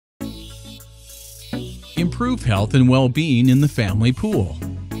Improve health and well-being in the family pool.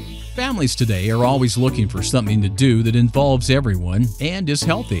 Families today are always looking for something to do that involves everyone and is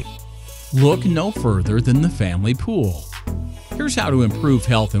healthy. Look no further than the family pool. Here's how to improve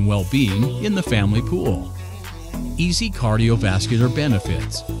health and well-being in the family pool. Easy cardiovascular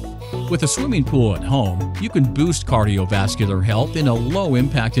benefits. With a swimming pool at home, you can boost cardiovascular health in a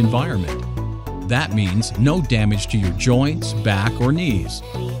low-impact environment. That means no damage to your joints, back, or knees.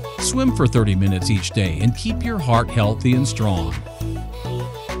 Swim for 30 minutes each day and keep your heart healthy and strong.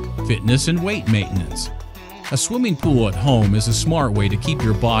 Fitness and weight maintenance. A swimming pool at home is a smart way to keep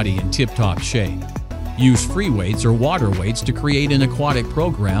your body in tip-top shape. Use free weights or water weights to create an aquatic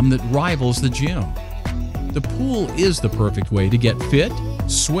program that rivals the gym. The pool is the perfect way to get fit,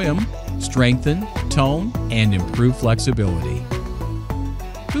 swim, strengthen, tone, and improve flexibility.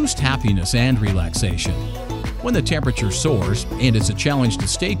 Boost happiness and relaxation. When the temperature soars and it's a challenge to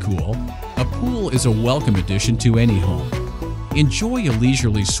stay cool, a pool is a welcome addition to any home. Enjoy a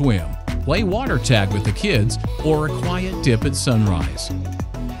leisurely swim, play water tag with the kids, or a quiet dip at sunrise.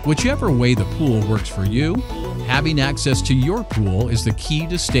 Whichever way the pool works for you, having access to your pool is the key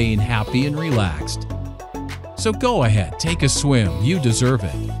to staying happy and relaxed. So go ahead, take a swim, you deserve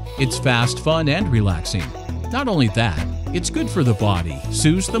it. It's fast, fun, and relaxing. Not only that, it's good for the body,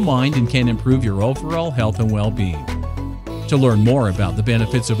 soothes the mind, and can improve your overall health and well-being. To learn more about the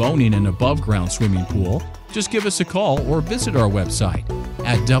benefits of owning an above-ground swimming pool, just give us a call or visit our website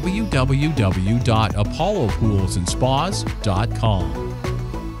at www.apollopoolsandspas.com.